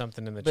 I had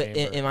something in the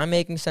chamber. Am I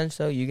making sense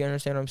though? You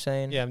understand what I'm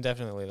saying? Yeah, I'm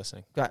definitely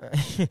listening. But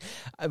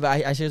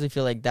I seriously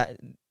feel like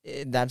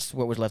that's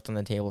what was left on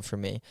the table for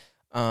me.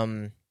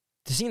 The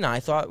scene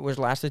I thought was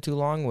lasted too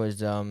long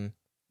was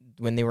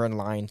when they were in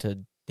line to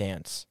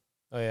dance.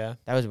 Oh yeah,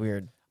 that was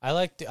weird. I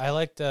liked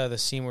the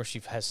scene where she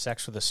has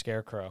sex with a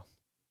scarecrow.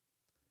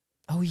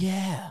 Oh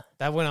yeah,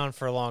 that went on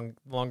for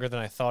longer than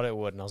I thought it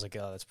would, and I was like,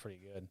 oh, that's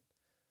pretty good.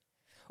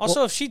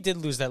 Also, if she did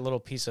lose that little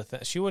piece of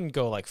she wouldn't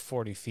go like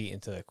 40 feet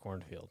into the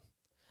cornfield.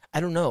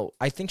 I don't know.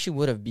 I think she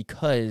would have,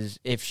 because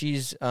if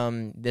she's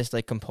this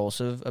like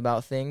compulsive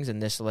about things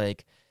and this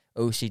like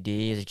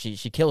OCD,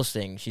 she kills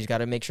things. She's got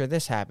to make sure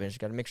this happens. She's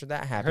got to make sure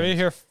that happens. Heard it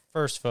here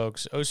first,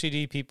 folks.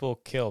 OCD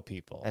people kill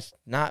people. That's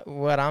not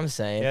what I'm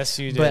saying. Yes,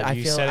 you did. But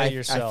you said it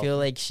yourself. I feel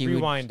like she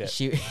Rewind would.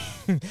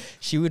 It.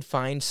 She would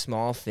find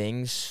small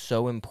things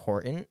so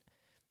important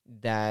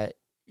that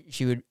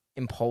she would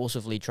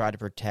impulsively try to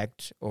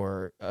protect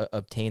or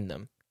obtain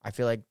them. I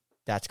feel like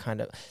that's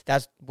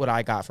what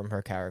I got from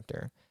her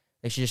character.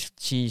 Like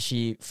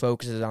she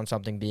focuses on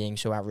something being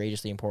so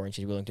outrageously important,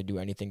 she's willing to do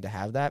anything to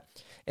have that.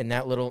 And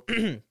that little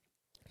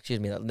excuse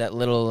me, that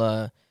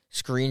little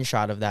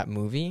screenshot of that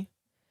movie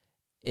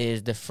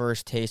is the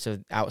first taste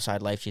of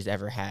outside life she's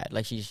ever had.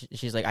 Like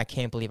she's like, I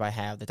can't believe I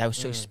have that. That was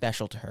so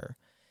special to her.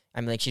 I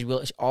mean, like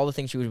all the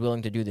things she was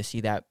willing to do to see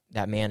that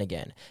man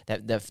again.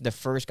 That the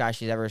first guy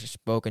she's ever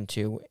spoken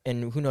to,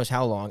 and who knows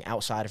how long,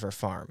 outside of her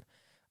farm.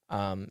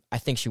 I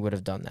think she would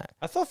have done that.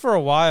 I thought for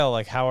a while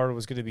like Howard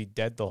was going to be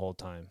dead the whole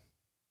time.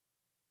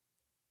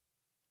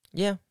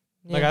 Yeah.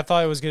 Like I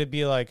thought it was going to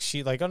be like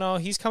she like, oh no,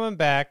 he's coming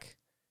back,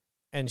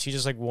 and she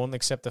just like won't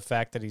accept the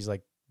fact that he's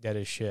like dead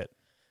as shit.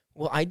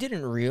 Well, I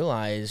didn't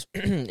realize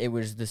it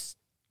was this,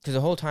 because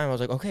the whole time I was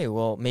like, okay,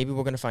 well maybe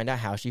we're going to find out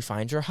how she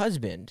finds her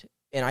husband.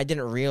 And I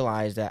didn't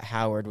realize that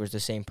Howard was the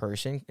same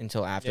person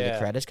until after the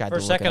credits. For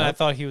a second, I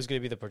thought he was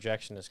going to be the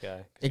projectionist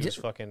guy. He was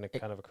fucking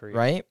kind of a creep.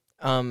 Right?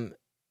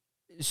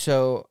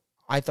 So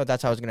I thought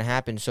that's how it was going to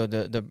happen. So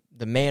the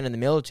man in the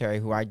military,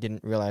 who I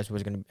didn't realize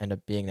was going to end up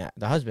being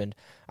the husband,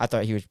 I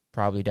thought he was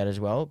probably dead as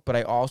well. But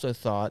I also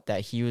thought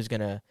that he was going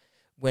to,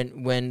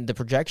 when the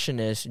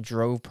projectionist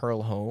drove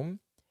Pearl home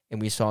and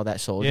we saw that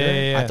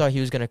soldier, I thought he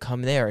was going to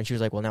come there. And she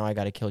was like, well, now I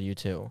got to kill you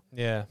too.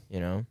 Yeah. You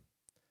know?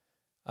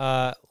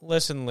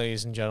 Listen,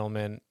 ladies and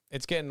gentlemen,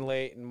 it's getting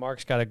late, and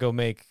Mark's got to go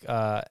make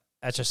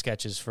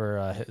Etch-a-Sketches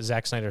for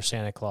Zack Snyder's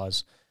Santa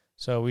Claus.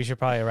 So we should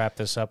probably wrap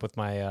this up with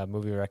my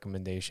movie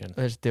recommendation.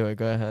 Let's do it.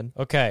 Go ahead.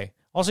 Okay.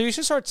 Also, you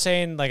should start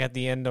saying, like, at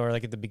the end or,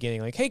 like, at the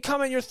beginning, like, hey,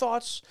 comment your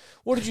thoughts.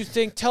 What did you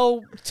think?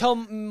 Tell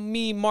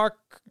me, Mark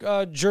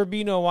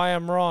Gerbino, why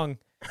I'm wrong,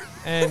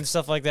 and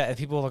stuff like that. And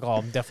people are like, oh,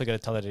 I'm definitely going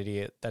to tell that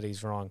idiot that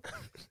he's wrong.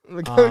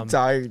 Look how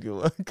tired you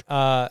look.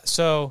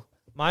 So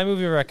my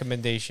movie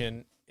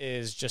recommendation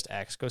is just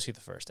X. Go see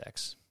the first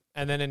X.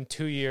 And then in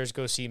 2 years,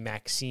 go see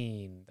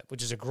Maxine,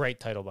 which is a great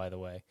title, by the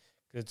way.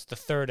 It's the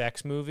third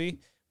X movie,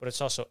 but it's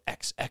also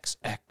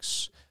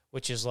XXX,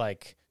 which is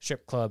like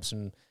strip clubs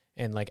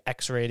and like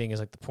X rating is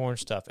like the porn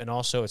stuff. And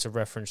also it's a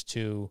reference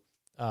to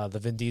the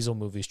Vin Diesel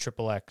movies,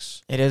 Triple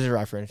X. It is a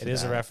reference. It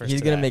is a reference.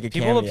 He's going to make a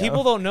cameo.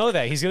 People don't know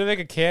that. He's going to make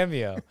a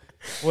cameo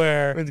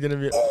where it's going to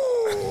be...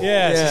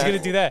 Yeah, so he's gonna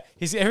do that.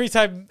 He's every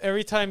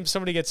time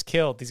somebody gets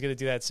killed, he's gonna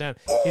do that sound.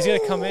 He's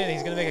gonna come in,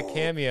 he's gonna make a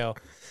cameo,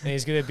 and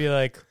he's gonna be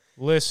like,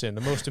 "Listen,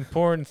 the most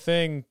important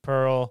thing,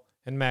 Pearl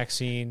and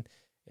Maxine,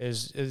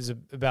 is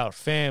about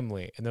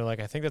family." And they're like,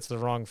 "I think that's the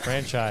wrong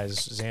franchise,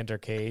 Xander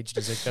Cage."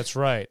 He's like, "That's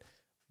right.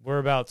 We're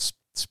about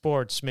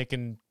sports,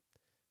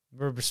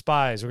 we're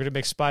spies. We're gonna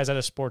make spies out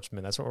of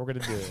sportsmen. That's what we're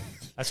gonna do."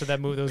 That's what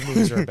those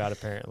movies are about,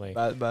 apparently.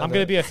 I'm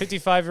gonna be a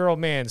 55-year-old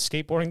man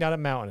skateboarding down a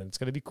mountain. It's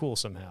gonna be cool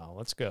somehow.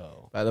 Let's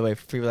go. By the way,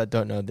 for people that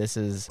don't know, this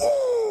is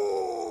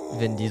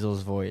Vin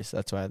Diesel's voice.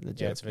 That's why the joke.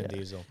 Yeah, it's Vin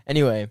Diesel.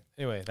 Anyway,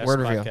 that's word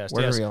the reveal. podcast.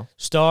 Word reveal.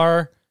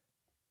 Star,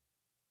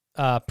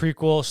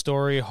 prequel,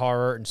 story,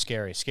 horror, and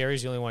scary. Scary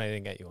is the only one I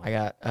didn't get you on. I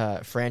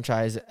got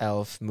franchise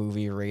Elf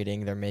movie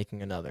rating. They're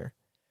making another.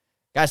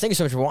 Guys, thank you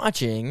so much for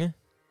watching.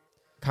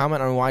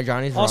 Comment on why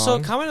Johnny's wrong.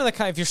 Also, comment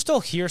on if you're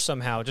still here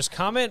somehow. Just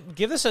comment.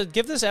 Give this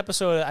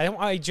episode.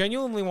 I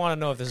genuinely want to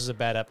know if this is a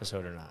bad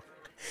episode or not.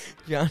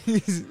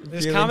 Johnny's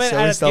just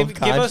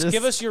comment.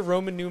 Give us your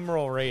Roman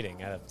numeral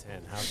rating out of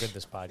 10. How good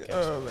this podcast is.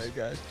 Oh my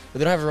gosh! But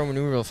they don't have a Roman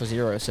numeral for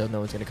 0, so no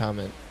one's gonna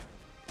comment.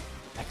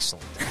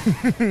 Excellent.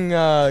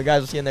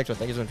 Guys, we'll see you next one.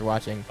 Thank you so much for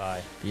watching.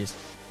 Bye. Peace.